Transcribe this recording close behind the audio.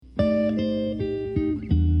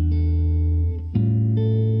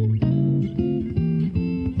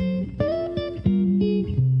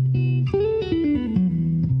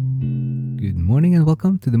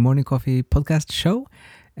welcome to the Morning Coffee Podcast Show.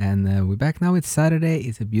 And we're back now. It's Saturday.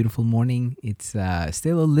 It's a beautiful morning. It's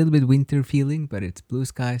still a little bit winter feeling, but it's blue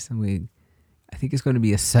skies, and I think it's going to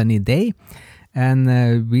be a sunny day.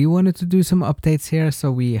 And we wanted to do some updates here.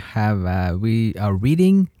 So we are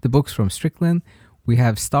reading the books from Strickland. We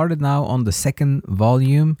have started now on the second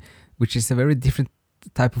volume, which is a very different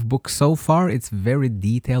type of book so far. It's very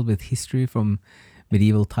detailed with history from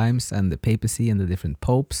medieval times and the papacy and the different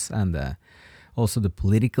popes, and also the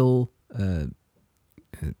political kind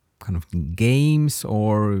of games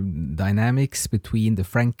or dynamics between the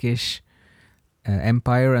Frankish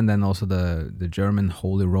Empire and then also the German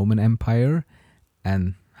Holy Roman Empire,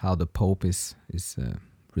 and how the Pope is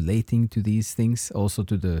relating to these things, also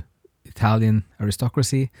to the Italian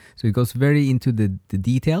aristocracy. So it goes very into the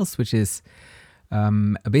details, which is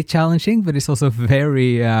a bit challenging, but it's also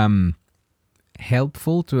very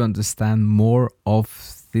helpful to understand more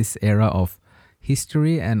of this era of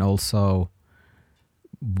history, and also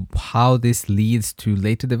how this leads to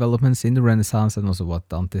later developments in the Renaissance, and also what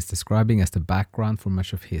Dante is describing as the background for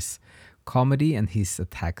much of his comedy and his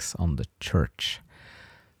attacks on the church.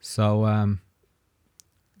 So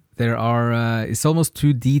there are it's almost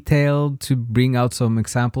too detailed to bring out some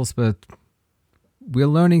examples, but we're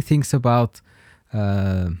learning things about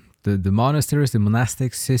the monasteries, the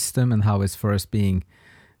monastic system, and how it's first being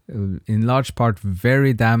in large part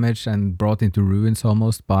very damaged and brought into ruins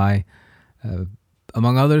almost by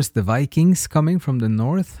among others the Vikings coming from the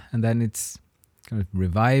north, and then it's kind of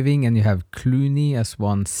reviving, and you have Cluny as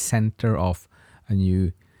one center of a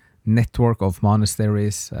new network of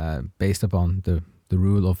monasteries based upon the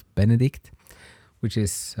rule of Benedict, which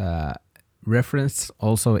is referenced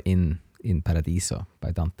also in Paradiso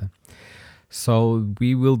by Dante. So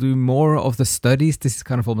we will do more of the studies. This is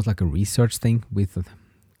kind of almost like a research thing with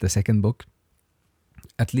the second book,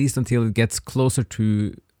 at least until it gets closer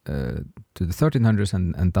to the 1300s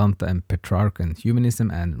and Dante and Petrarch and humanism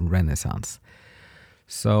and Renaissance.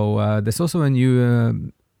 So there's also a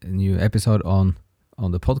new episode on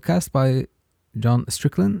the podcast by John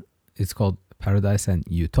Strickland. It's called Paradise and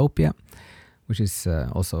Utopia, which is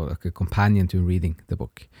also like a companion to reading the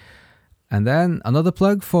book. And then another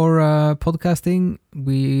plug for podcasting.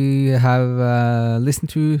 We have listened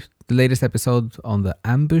to the latest episode on the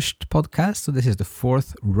Ambushed podcast. So this is the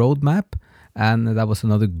fourth roadmap, and that was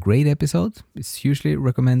another great episode. It's hugely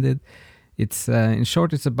recommended. It's in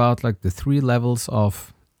short, it's about like the 3 levels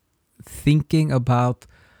of thinking about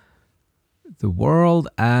the world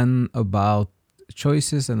and about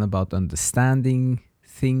choices and about understanding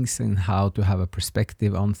things and how to have a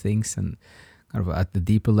perspective on things, and kind of at the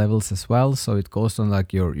deeper levels as well. So it goes on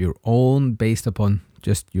like your own, based upon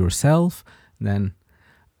just yourself. And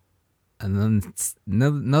then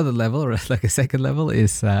another level, or like a second level,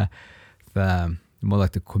 is the more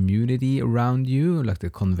like the community around you, like the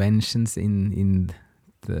conventions in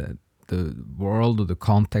the world or the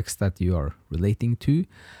context that you are relating to.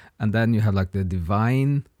 And then you have like the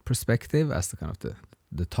divine perspective as the kind of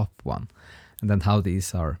the top one. And then how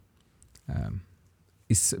these are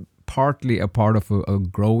is partly a part of a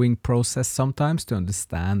growing process sometimes to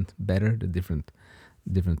understand better the different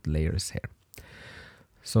layers here.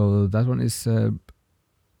 So that one is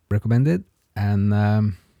recommended. And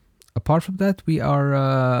apart from that, we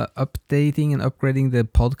are updating and upgrading the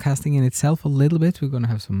podcasting in itself a little bit. We're going to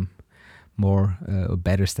have some more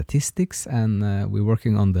better statistics, and we're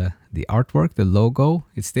working on the artwork, the logo.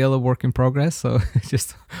 It's still a work in progress, so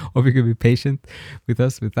just hope you can be patient with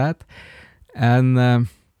us with that. And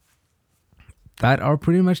that are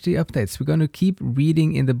pretty much the updates. We're going to keep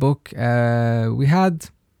reading in the book. We had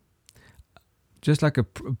just like a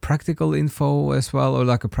practical info as well, or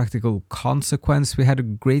like a practical consequence. We had a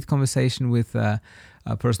great conversation with a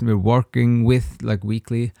person we're working with like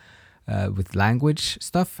weekly with language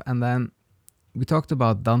stuff. And then we talked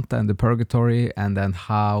about Dante and the Purgatory, and then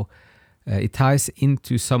how it ties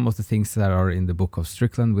into some of the things that are in the book of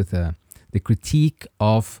Strickland with the critique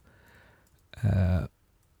of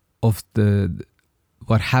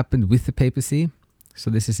what happened with the papacy. So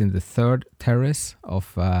this is in the third terrace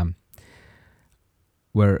of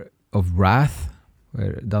Wrath,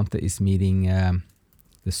 where Dante is meeting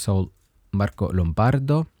the soul Marco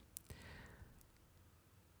Lombardo.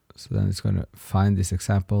 So then it's going to find this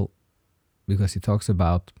example, because he talks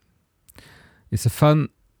about, it's a fun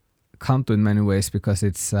canto in many ways, because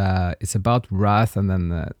it's about wrath, and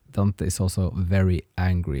then Dante is also very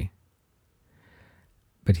angry.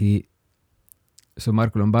 But so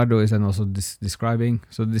Marco Lombardo is then also describing,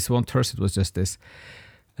 so this one terce, it was just this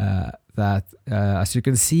that, as you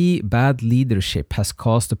can see, bad leadership has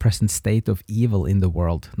caused the present state of evil in the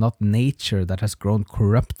world, not nature that has grown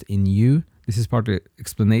corrupt in you. This is part of the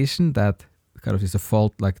explanation that kind of is a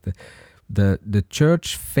fault, like the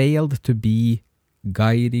church failed to be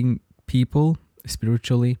guiding people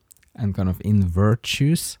spiritually and kind of in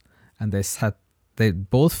virtues, and they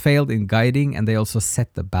both failed in guiding, and they also set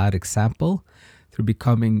a bad example through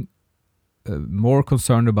becoming more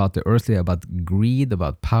concerned about the earthly, about greed,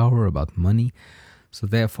 about power, about money. So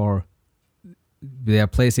therefore, they are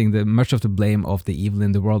placing much of the blame of the evil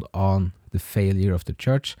in the world on the failure of the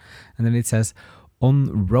church. And then it says,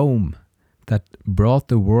 on Rome, that brought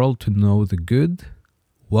the world to know the good,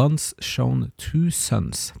 once shone two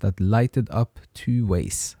suns that lighted up two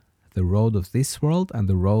ways, the road of this world and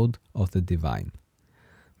the road of the divine.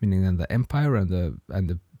 Meaning then the empire and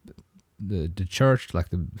the church, like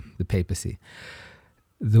the papacy.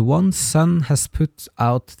 The one sun has put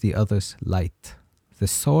out the other's light. The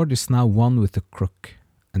sword is now one with the crook,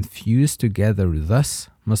 and fused together thus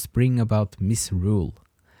must bring about misrule.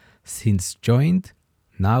 Since joined,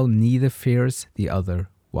 now neither fears the other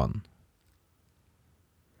one.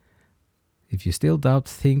 If you still doubt,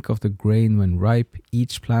 think of the grain when ripe.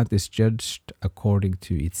 Each plant is judged according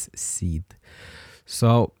to its seed.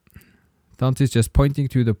 So Dante is just pointing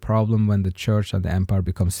to the problem when the church and the empire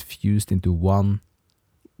becomes fused into one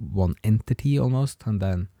entity almost, and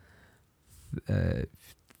then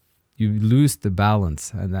you lose the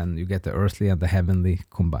balance, and then you get the earthly and the heavenly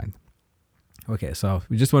combined. Okay, so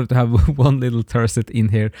we just wanted to have one little tercet in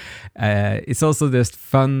here. It's also just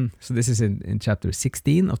fun. So this is in chapter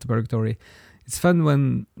 16 of the Purgatory. It's fun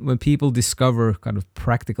when people discover kind of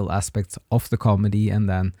practical aspects of the comedy, and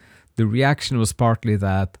then the reaction was partly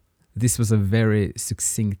that this was a very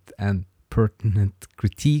succinct and pertinent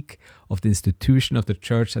critique of the institution of the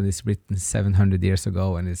church, and it's written 700 years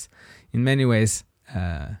ago, and is in many ways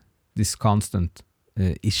this constant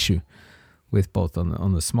issue with both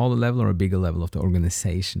on a smaller level or a bigger level of the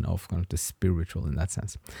organization of kind of the spiritual in that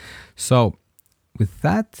sense. So with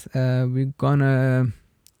that, we're gonna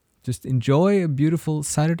just enjoy a beautiful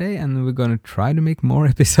Saturday, and we're gonna try to make more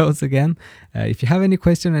episodes again. If you have any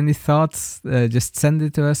question, any thoughts, just send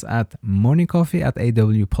it to us at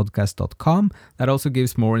morningcoffee@awpodcast.com. That also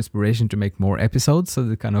gives more inspiration to make more episodes, so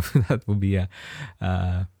that will be a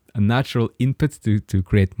natural input to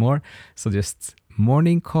create more. So just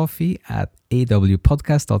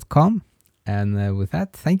morningcoffee@awpodcast.com. And with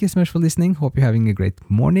that, thank you so much for listening. Hope you're having a great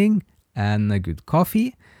morning and a good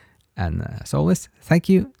coffee. And as always, thank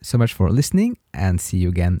you so much for listening, and see you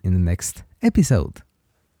again in the next episode.